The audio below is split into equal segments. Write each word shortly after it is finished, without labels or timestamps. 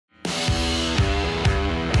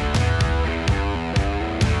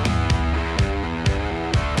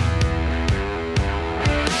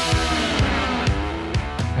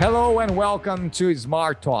Hello and welcome to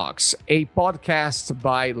Smart Talks, a podcast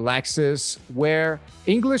by Lexis where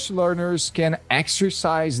English learners can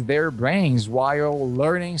exercise their brains while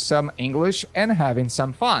learning some English and having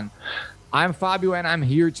some fun. I'm Fabio and I'm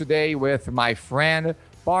here today with my friend,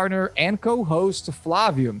 partner, and co-host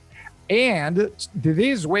Flavio. And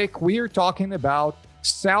this week we're talking about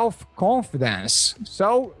self-confidence.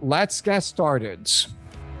 So let's get started.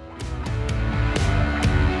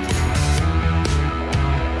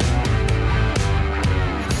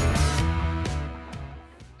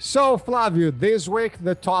 So, Flavio, this week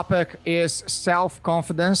the topic is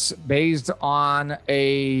self-confidence based on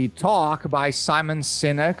a talk by Simon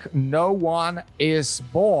Sinek. No one is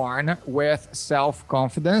born with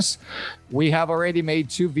self-confidence. We have already made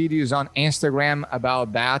 2 videos on Instagram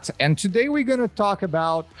about that. And today we're going to talk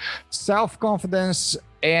about self-confidence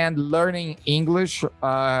and learning English.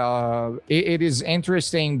 It is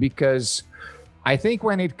interesting because I think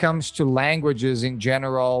when it comes to languages in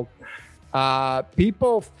general,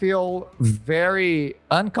 people feel very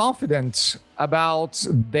unconfident about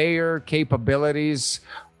their capabilities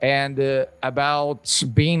and about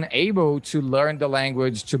being able to learn the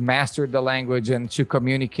language, to master the language, and to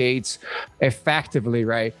communicate effectively,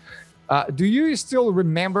 right? Do you still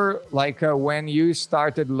remember, when you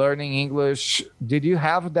started learning English, did you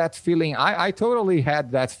have that feeling? I totally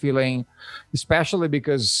had that feeling, especially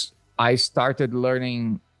because I started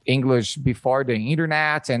learning English before the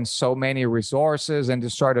internet and so many resources and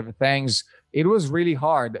this sort of things. It was really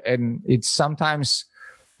hard, and it sometimes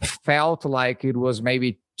felt like it was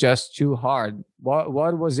maybe just too hard.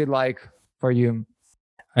 What was it like for you?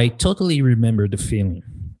 I totally remember the feeling.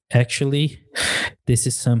 Actually, this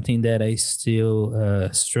is something that I still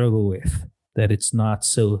struggle with, that it's not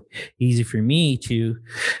so easy for me to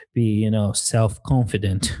be,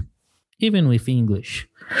 self-confident, even with English.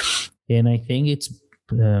 And I think it's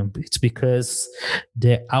because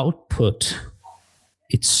the output,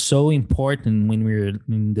 it's so important when we're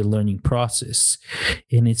in the learning process,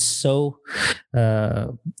 and it's so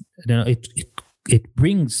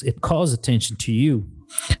it calls attention to you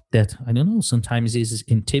that, I don't know, sometimes is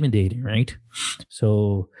intimidating, right?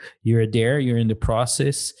 So you're in the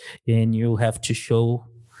process, and you have to show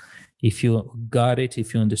if you got it,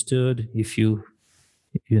 if you understood, if you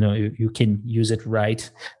can use it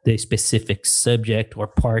right, the specific subject or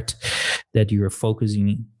part that you're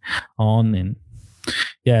focusing on. And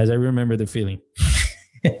as I remember the feeling.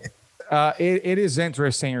 It is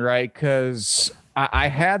interesting, right? Because I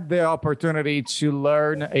had the opportunity to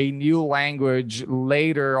learn a new language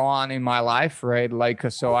later on in my life, right?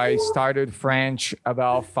 So I started French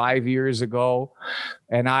about 5 years ago,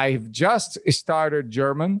 and I've just started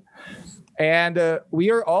German. And we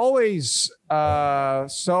are always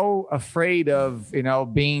so afraid of,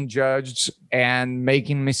 being judged and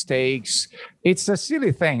making mistakes. It's a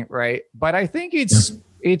silly thing, right? But I think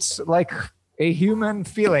it's like a human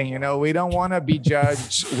feeling. We don't want to be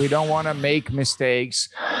judged. We don't want to make mistakes.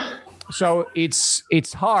 So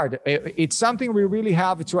it's hard. It's something we really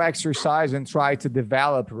have to exercise and try to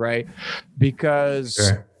develop, right? Because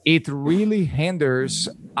it really hinders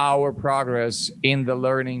our progress in the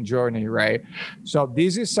learning journey, right? So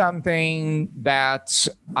this is something that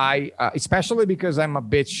I, especially because I'm a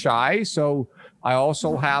bit shy, so I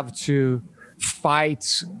also have to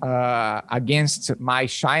fight against my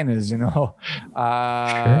shyness, Sure.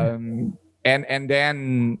 And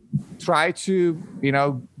then try to,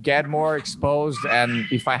 get more exposed. And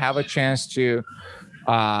if I have a chance to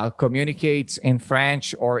communicate in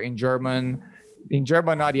French or in German,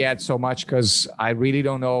 not yet so much, because I really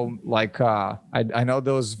don't know, I know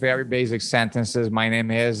those very basic sentences, my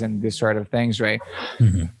name is, and this sort of things, right?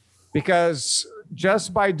 Mm-hmm. Because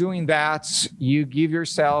just by doing that, you give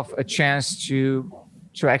yourself a chance to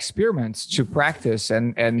experiment, to practice,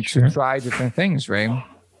 and Sure. to try different things, right?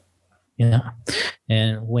 Yeah.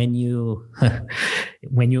 And when you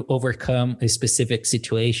overcome a specific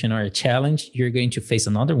situation or a challenge, you're going to face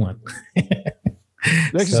another one.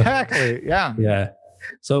 Exactly. Yeah. Yeah.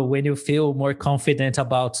 So when you feel more confident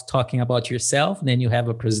about talking about yourself, then you have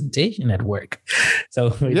a presentation at work.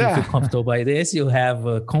 So when you feel comfortable by this, you have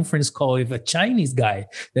a conference call with a Chinese guy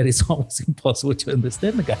that is almost impossible to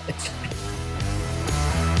understand the guy.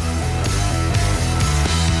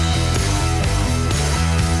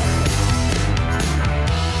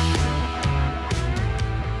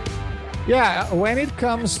 Yeah, when it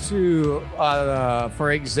comes to,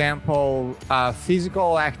 for example,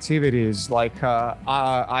 physical activities,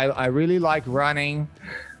 I really like running.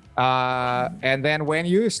 And then when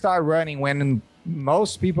you start running, when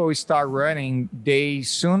most people start running, they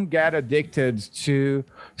soon get addicted to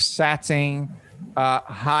setting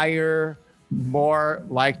higher, more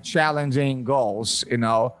like challenging goals,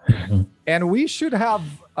 Mhm. and we should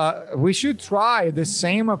try the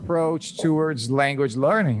same approach towards language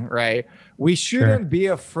learning, right? We shouldn't Sure. be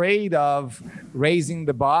afraid of raising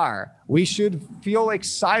the bar. We should feel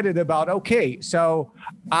excited about, okay, so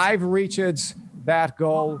I've reached that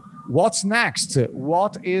goal. What's next?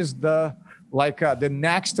 What is the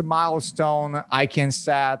next milestone I can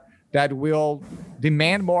set that will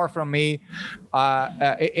demand more from me?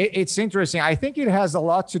 It's interesting. I think it has a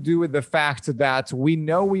lot to do with the fact that we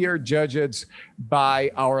know we are judged by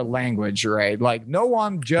our language, right? Like no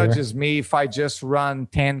one judges me if I just run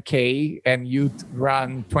 10K and you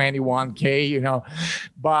run 21K,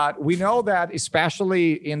 But we know that,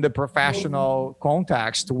 especially in the professional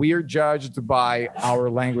context, we are judged by our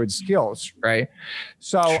language skills, right?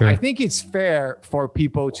 So Sure. I think it's fair for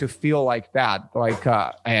people to feel like that,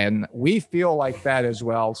 and we feel like that as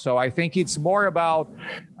well. So I think it's more about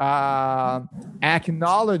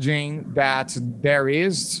acknowledging that there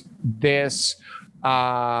is this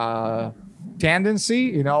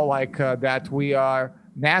tendency, that we are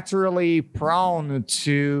naturally prone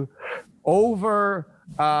to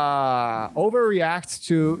overreact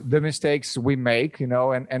to the mistakes we make,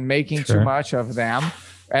 and making too Sure. much of them.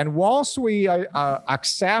 And once we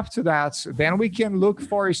accept that, then we can look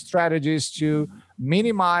for strategies to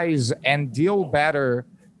minimize and deal better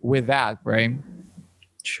with that, right?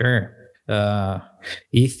 Sure.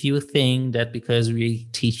 If you think that because we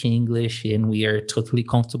teach English and we are totally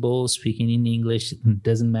comfortable speaking in English, it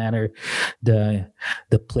doesn't matter the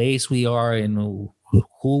place we are and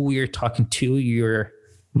who we are talking to, you're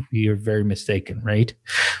very mistaken, right?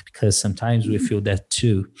 Because sometimes we feel that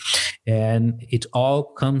too. And it all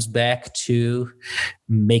comes back to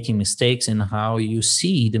making mistakes and how you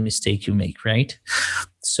see the mistake you make, right?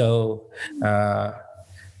 So,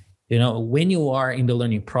 when you are in the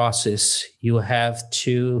learning process, you have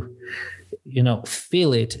to,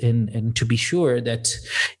 feel it and to be sure that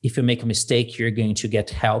if you make a mistake, you're going to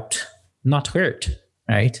get helped, not hurt,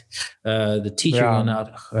 right? The teacher will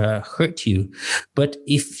not hurt you. But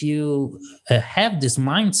if you have this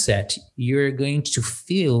mindset, you're going to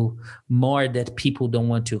feel more that people don't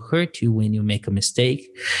want to hurt you when you make a mistake.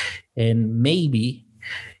 And maybe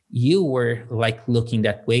you were like looking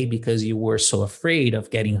that way because you were so afraid of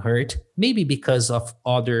getting hurt, maybe because of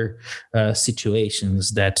other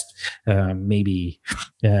situations that maybe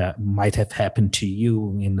might have happened to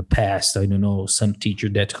you in the past. I don't know, some teacher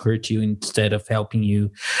that hurt you instead of helping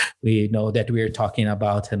you. We know that we're talking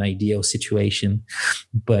about an ideal situation,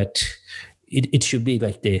 but it should be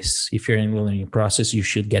like this. If you're in the learning process, you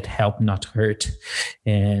should get help, not hurt.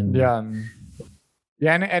 And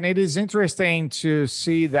Yeah, and it is interesting to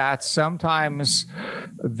see that sometimes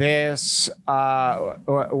this,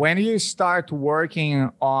 when you start working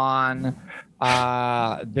on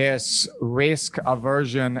this risk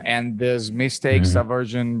aversion and this mistakes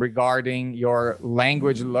aversion regarding your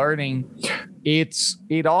language learning,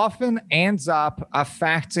 it often ends up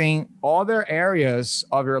affecting other areas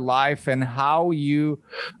of your life and how you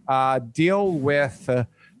deal with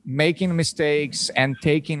making mistakes and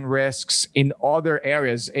taking risks in other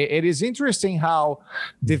areas. It is interesting how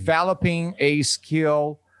developing a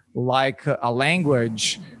skill like a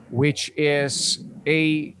language, which is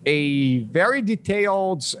a very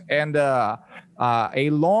detailed and a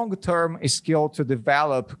long-term skill to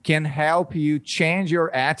develop, can help you change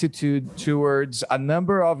your attitude towards a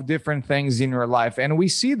number of different things in your life. And we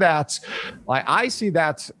see that, I see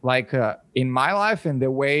that in my life and the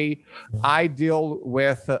way I deal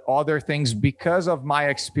with other things because of my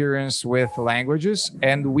experience with languages.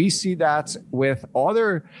 And we see that with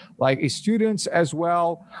other students as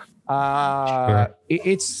well. Sure.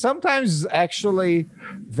 It's sometimes actually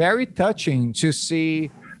very touching to see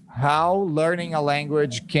how learning a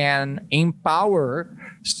language can empower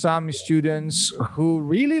some students who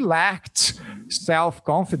really lacked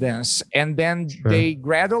self-confidence, and then they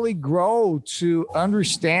gradually grow to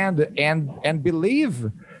understand and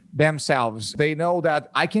believe themselves. They know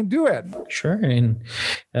that I can do it. Sure. And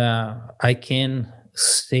I can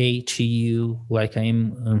say to you,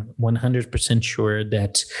 I'm 100% sure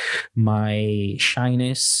that my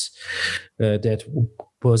shyness, that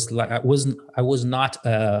was I was not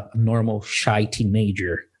a normal shy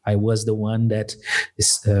teenager. I was the one that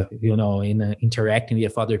is, in interacting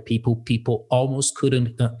with other people almost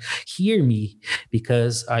couldn't hear me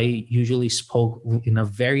because I usually spoke in a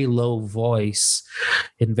very low voice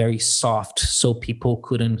and very soft. So people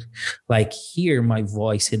couldn't hear my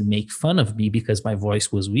voice and make fun of me because my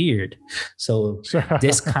voice was weird. So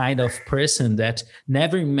this kind of person that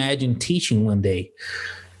never imagined teaching one day.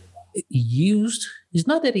 used, it's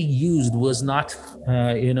not that he used, was not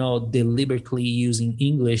deliberately using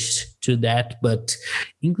English to that, but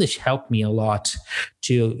English helped me a lot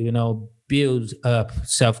to build up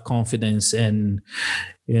self-confidence and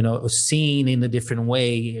seeing in a different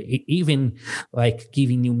way, even like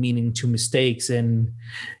giving new meaning to mistakes, and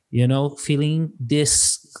feeling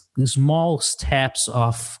this small steps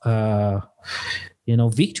of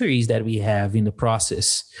victories that we have in the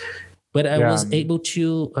process. But I was able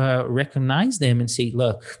to recognize them and say,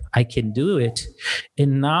 look, I can do it.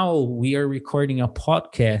 And now we are recording a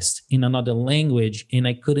podcast in another language, and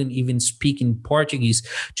I couldn't even speak in Portuguese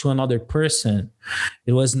to another person.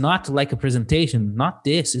 It was not like a presentation, not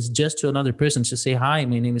this. It's just to another person to say, hi,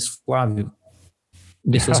 my name is Flávio.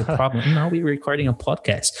 This was a problem. Now we're recording a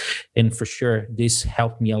podcast. And for sure, this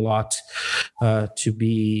helped me a lot to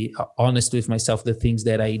be honest with myself, the things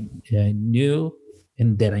that I knew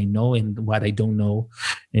and that I know and what I don't know,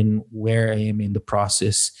 and where I am in the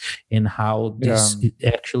process, and how this is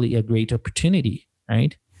actually a great opportunity,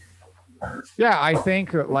 right? Yeah, I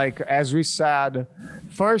think like as we said,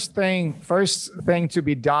 first thing to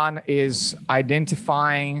be done is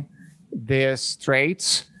identifying these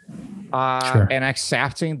traits and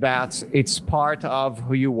accepting that it's part of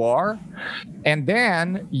who you are. And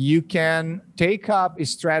then you can take up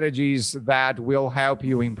strategies that will help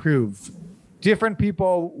you improve. Different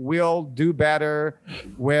people will do better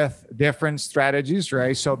with different strategies,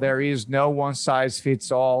 right? So there is no one size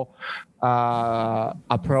fits all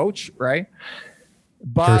approach, right?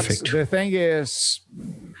 But Perfect. The thing is,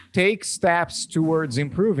 take steps towards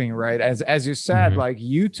improving, right? As you said, like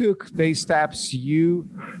you took the steps you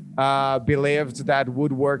believed that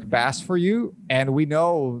would work best for you. And we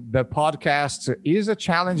know the podcast is a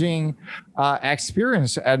challenging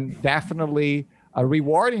experience, and definitely a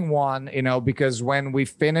rewarding one, because when we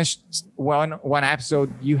finished one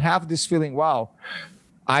episode, you have this feeling, wow,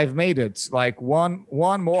 I've made it. Like one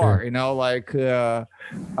more, sure.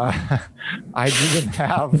 I didn't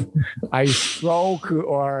have a stroke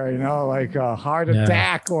or, like a heart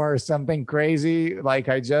attack or something crazy. Like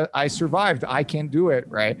I survived. I can do it.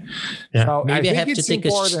 Right. Yeah. So maybe I have to take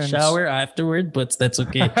a shower afterward, but that's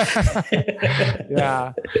okay.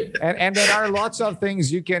 Yeah. And there are lots of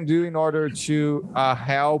things you can do in order to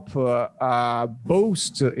help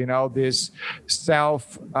boost, this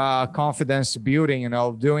self confidence building,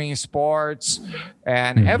 doing sports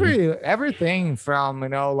and everything from,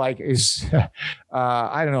 is,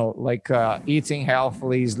 I don't know, like eating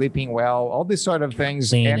healthily, sleeping well, all these sort of things.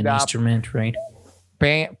 Playing an instrument, right?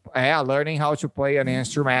 Learning how to play an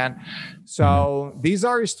instrument. So these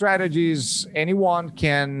are strategies anyone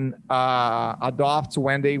can adopt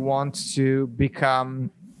when they want to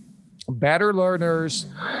become better learners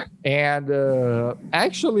and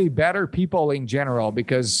actually better people in general,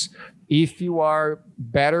 because if you are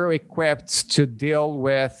better equipped to deal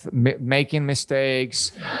with making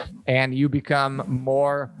mistakes and you become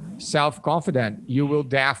more self-confident, you will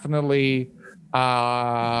definitely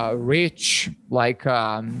reach like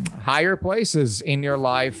higher places in your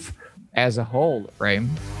life as a whole, right?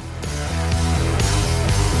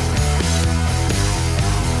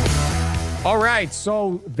 All right,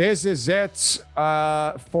 so this is it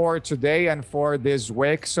for today and for this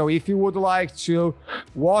week. So if you would like to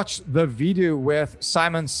watch the video with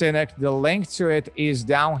Simon Sinek, the link to it is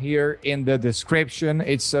down here in the description.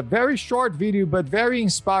 It's a very short video, but very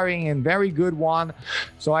inspiring and very good one.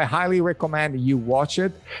 So I highly recommend you watch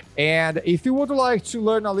it. And if you would like to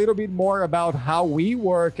learn a little bit more about how we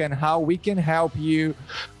work and how we can help you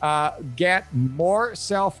get more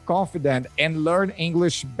self-confident and learn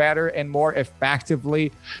English better and more effectively,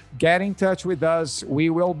 get in touch with us. We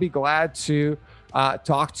will be glad to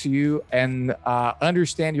talk to you and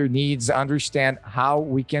understand your needs, understand how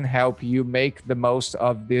we can help you make the most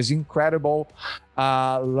of this incredible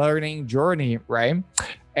learning journey, right?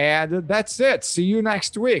 And that's it. See you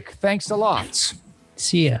next week. Thanks a lot.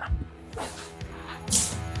 See ya.